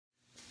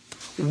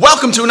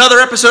Welcome to another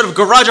episode of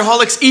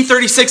Garageaholics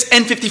E36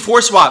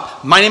 N54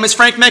 swap. My name is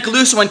Frank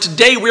Macaluso, and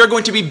today we are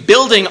going to be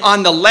building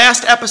on the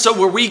last episode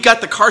where we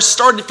got the car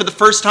started for the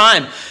first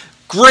time.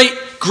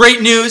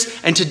 Great news,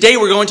 and today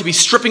we're going to be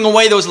stripping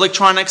away those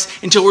electronics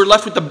until we're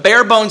left with the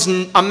bare bones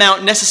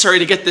amount necessary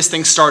to get this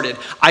thing started.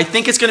 I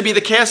think it's going to be the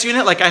CAS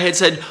unit, like I had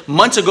said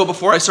months ago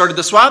before I started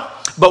the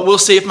swap, but we'll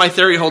see if my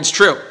theory holds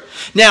true.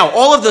 Now,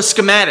 all of the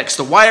schematics,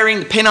 the wiring,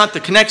 the pinout, the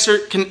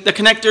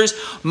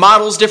connectors,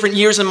 models, different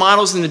years and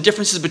models, and the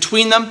differences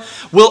between them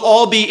will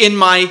all be in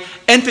my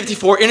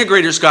N54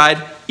 Integrators guide,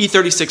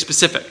 E36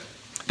 specific.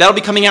 That'll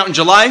be coming out in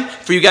July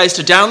for you guys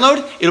to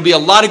download. It'll be a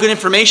lot of good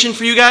information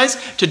for you guys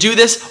to do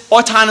this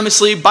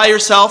autonomously by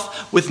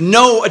yourself with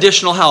no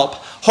additional help.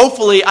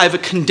 Hopefully, I've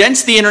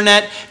condensed the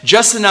internet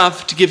just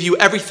enough to give you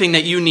everything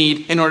that you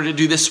need in order to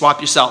do this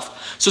swap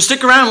yourself. So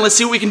stick around and let's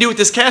see what we can do with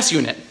this CAS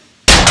unit.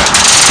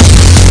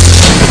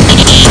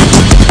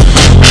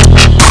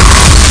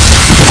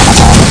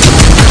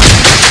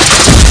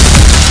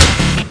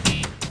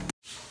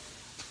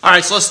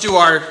 Alright, so let's do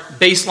our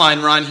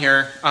baseline run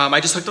here.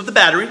 I just hooked up the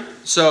battery,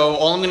 so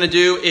all I'm going to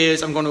do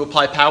is I'm going to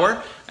apply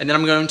power, and then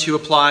I'm going to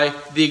apply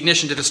the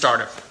ignition to the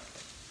starter.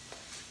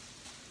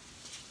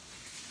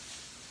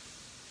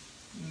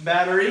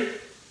 Battery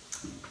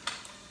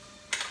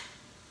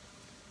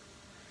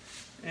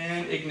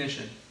and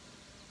ignition.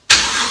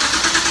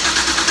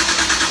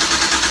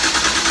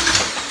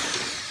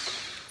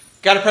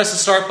 Got to press the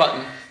start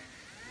button.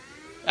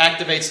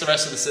 Activates the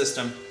rest of the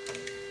system.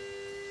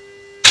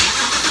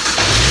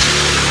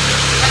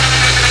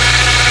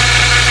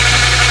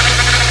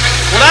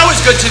 Well, that was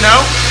good to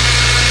know.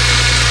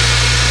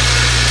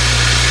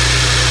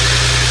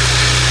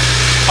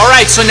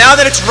 Alright, so now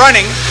that it's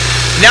running,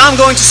 now I'm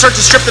going to start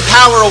to strip the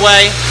power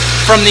away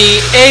from the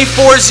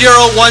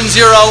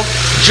A4010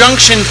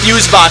 junction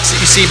fuse box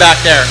that you see back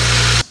there.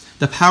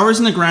 The powers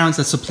and the grounds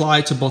that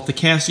supply to both the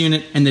CAS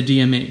unit and the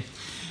DME.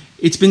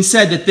 It's been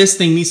said that this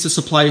thing needs to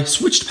supply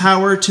switched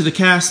power to the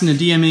CAS and the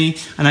DME,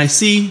 and I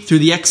see through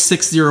the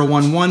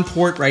X6011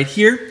 port right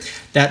here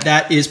that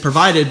that is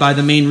provided by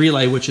the main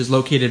relay, which is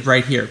located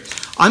right here.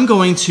 I'm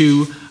going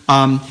to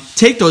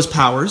take those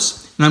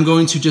powers and I'm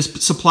going to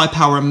just supply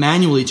power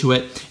manually to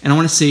it, and I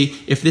want to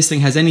see if this thing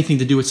has anything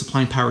to do with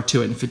supplying power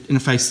to it. And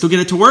if I still get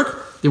it to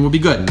work, then we'll be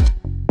good.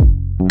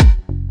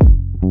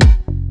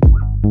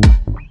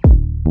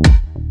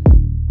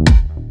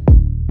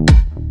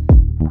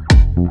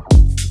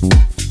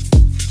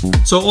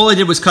 So all I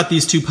did was cut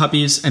these two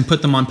puppies and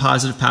put them on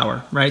positive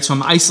power, right? So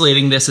I'm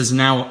isolating this as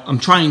now, I'm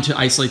trying to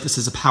isolate this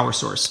as a power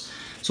source.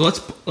 So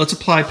let's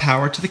apply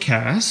power to the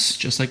CAS,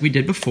 just like we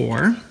did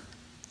before.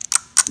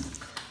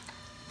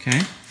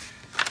 Okay,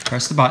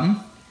 press the button,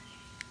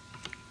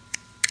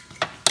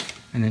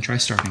 and then try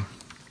starting.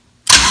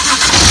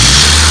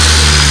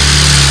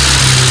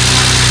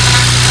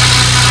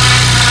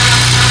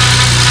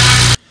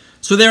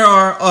 So there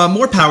are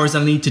more powers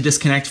that I need to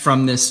disconnect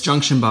from this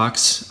junction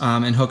box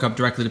and hook up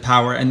directly to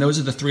power, and those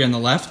are the three on the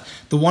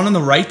left. The one on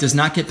the right does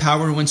not get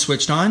power when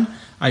switched on.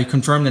 I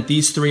confirm that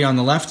these three on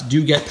the left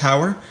do get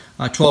power,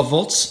 12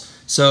 volts.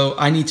 So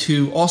I need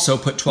to also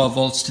put 12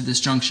 volts to this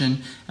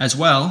junction as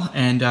well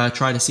and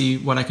try to see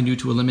what I can do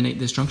to eliminate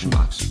this junction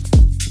box.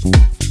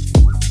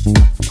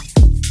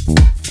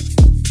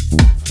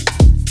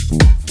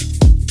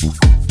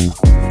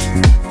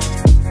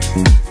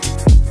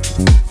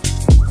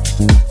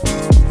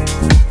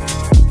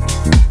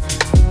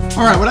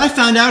 Alright, what I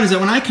found out is that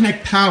when I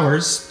connect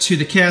powers to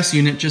the CAS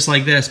unit just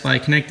like this by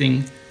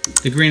connecting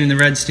the green and the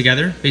reds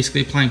together,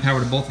 basically applying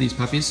power to both of these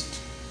puppies,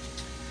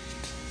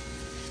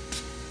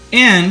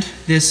 and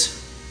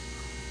this,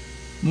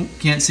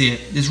 can't see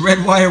it, this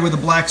red wire with a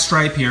black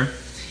stripe here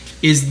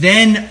is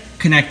then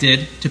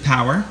connected to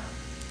power,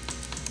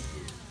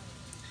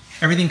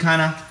 everything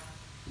kind of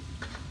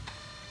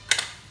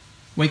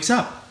wakes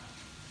up.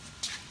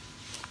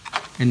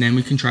 And then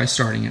we can try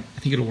starting it.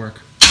 I think it'll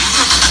work.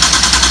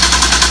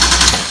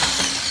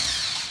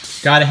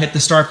 Gotta hit the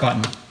start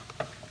button.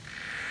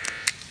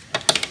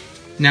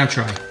 Now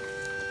try.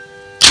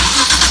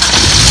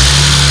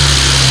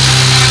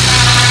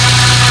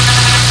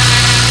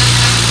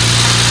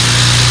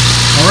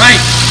 All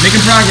right, making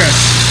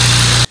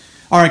progress.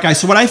 All right, guys,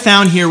 so what I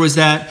found here was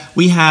that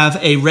we have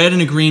a red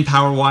and a green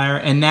power wire,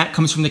 and that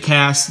comes from the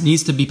CAS,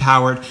 needs to be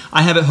powered.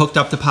 I have it hooked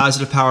up to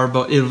positive power,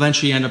 but it'll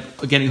eventually end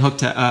up getting hooked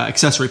to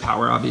accessory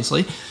power,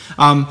 obviously.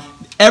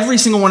 Every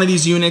single one of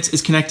these units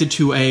is connected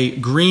to a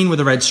green with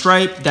a red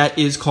stripe. That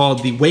is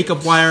called the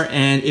wake-up wire,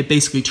 and it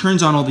basically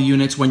turns on all the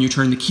units when you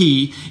turn the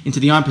key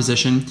into the on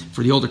position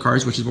for the older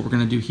cars, which is what we're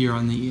going to do here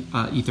on the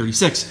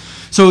E36.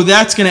 So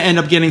that's going to end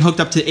up getting hooked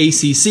up to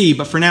ACC,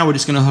 but for now we're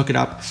just going to hook it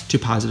up to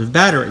positive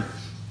battery.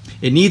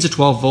 It needs a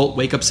 12-volt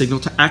wake-up signal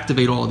to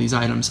activate all of these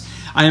items.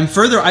 I am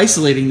further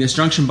isolating this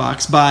junction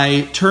box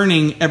by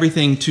turning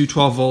everything to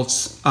 12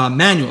 volts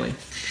manually.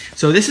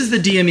 So this is the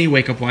DME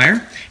wake-up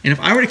wire, and if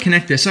I were to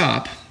connect this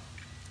up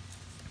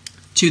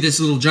to this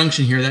little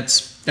junction here,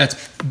 that's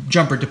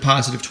jumper to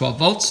positive 12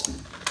 volts,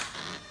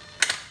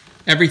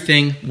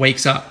 everything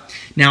wakes up.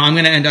 Now I'm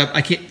going to end up,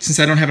 since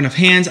I don't have enough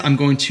hands, I'm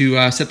going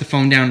to set the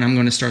phone down and I'm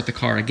going to start the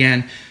car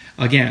again,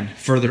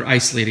 further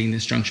isolating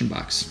this junction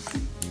box.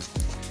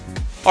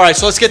 All right,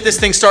 so let's get this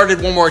thing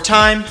started one more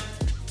time.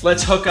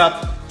 Let's hook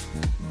up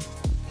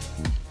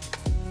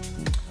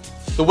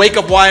the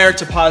wake-up wire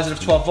to positive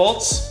 12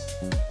 volts.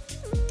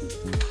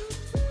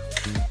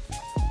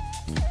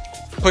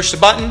 Push the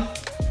button,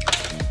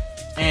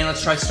 and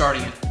let's try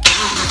starting it.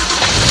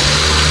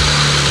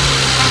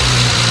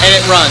 And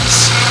it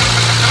runs.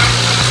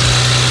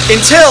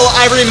 Until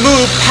I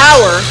remove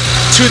power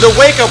to the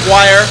wake-up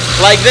wire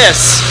like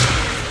this.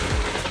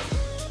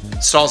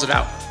 Stalls it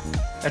out.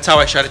 That's how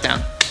I shut it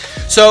down.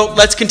 So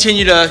let's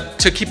continue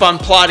to keep on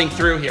plodding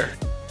through here.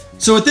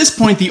 So at this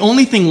point, the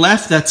only thing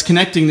left that's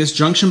connecting this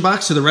junction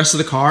box to the rest of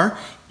the car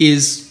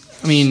is,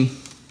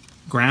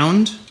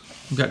 ground.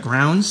 We've got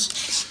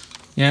grounds.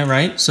 Yeah,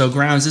 right. So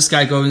grounds. This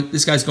guy's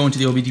going to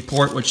the OBD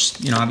port, which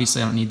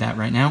obviously I don't need that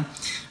right now.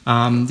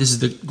 This is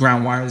the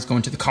ground wire that's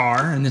going to the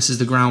car, and this is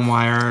the ground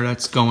wire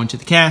that's going to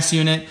the cast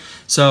unit.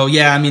 So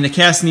yeah, the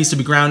cast needs to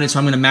be grounded, so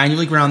I'm going to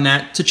manually ground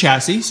that to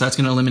chassis. So that's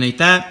going to eliminate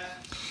that.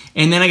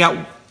 And then I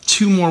got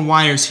 2 more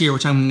wires here,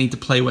 which I'm going to need to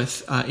play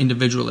with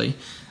individually.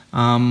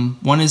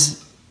 One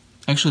is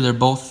actually they're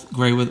both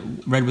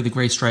red with a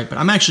gray stripe, but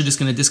I'm actually just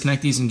going to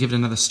disconnect these and give it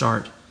another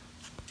start.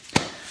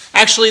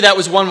 Actually, that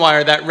was one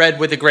wire, that red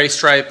with the gray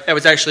stripe. That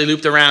was actually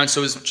looped around,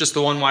 so it was just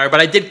the one wire. But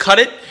I did cut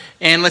it,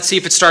 and let's see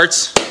if it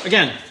starts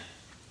again.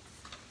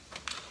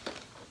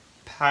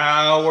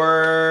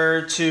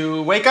 Power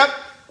to wake up.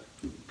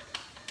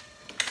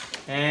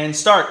 And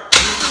start.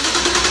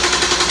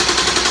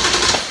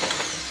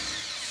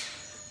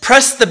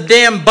 Press the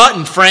damn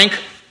button, Frank.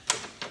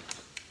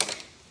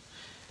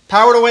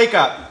 Power to wake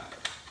up.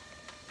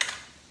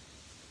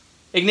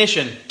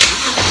 Ignition.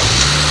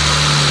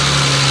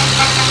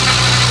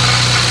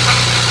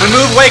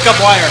 Remove wake-up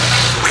wire.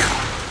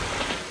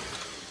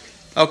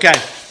 Okay.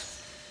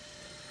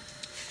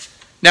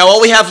 Now all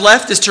we have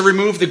left is to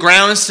remove the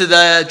grounds to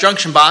the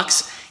junction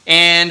box,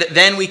 and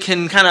then we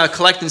can kind of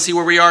collect and see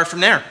where we are from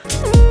there.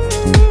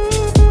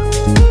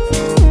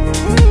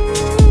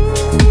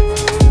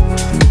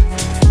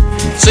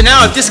 So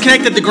now I've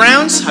disconnected the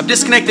grounds, I've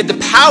disconnected the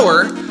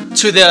power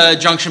to the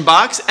junction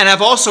box, and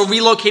I've also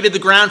relocated the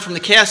ground from the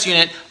cast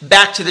unit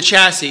back to the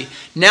chassis.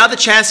 Now the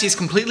chassis is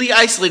completely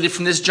isolated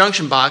from this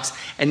junction box,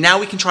 and now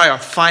we can try our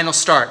final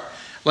start.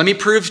 Let me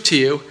prove to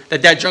you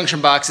that that junction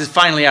box is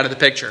finally out of the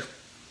picture.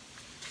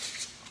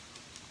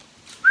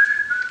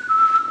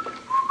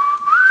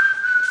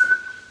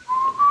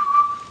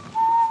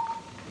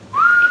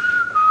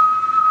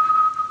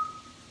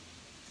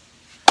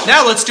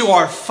 Now let's do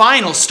our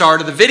final start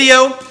of the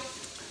video,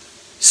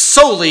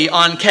 solely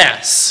on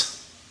CAS.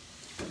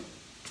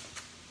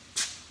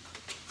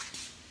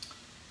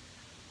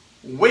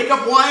 Wake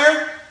up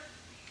wire,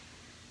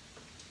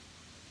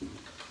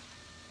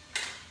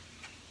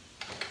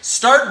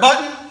 start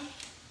button,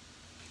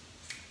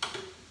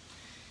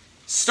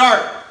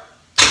 start.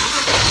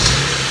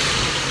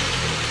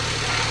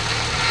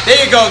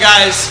 There you go,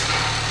 guys.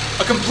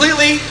 A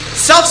completely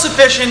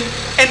self-sufficient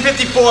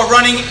N54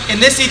 running in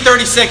this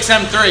E36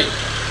 M3.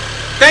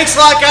 Thanks a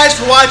lot, guys,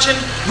 for watching.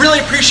 Really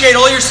appreciate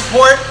all your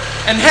support.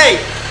 And hey,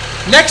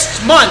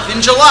 next month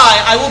in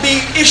July, I will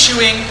be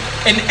issuing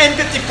an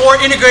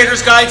N54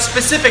 Integrators guide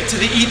specific to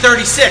the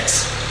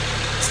E36.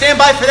 Stand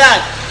by for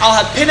that. I'll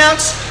have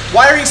pinouts,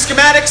 wiring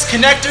schematics,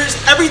 connectors,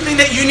 everything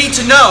that you need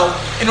to know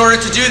in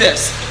order to do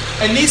this.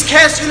 And these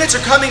cast units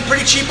are coming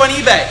pretty cheap on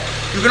eBay.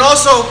 You can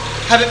also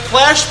have it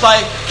flashed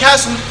by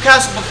Castle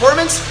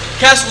Performance.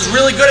 Castle's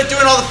really good at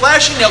doing all the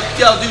flashing.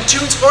 They'll do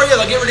tunes for you.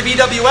 They'll get rid of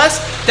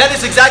EWS. That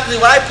is exactly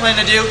what I plan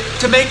to do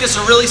to make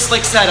this a really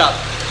slick setup.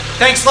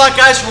 Thanks a lot,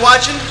 guys, for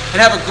watching, and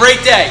have a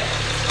great day.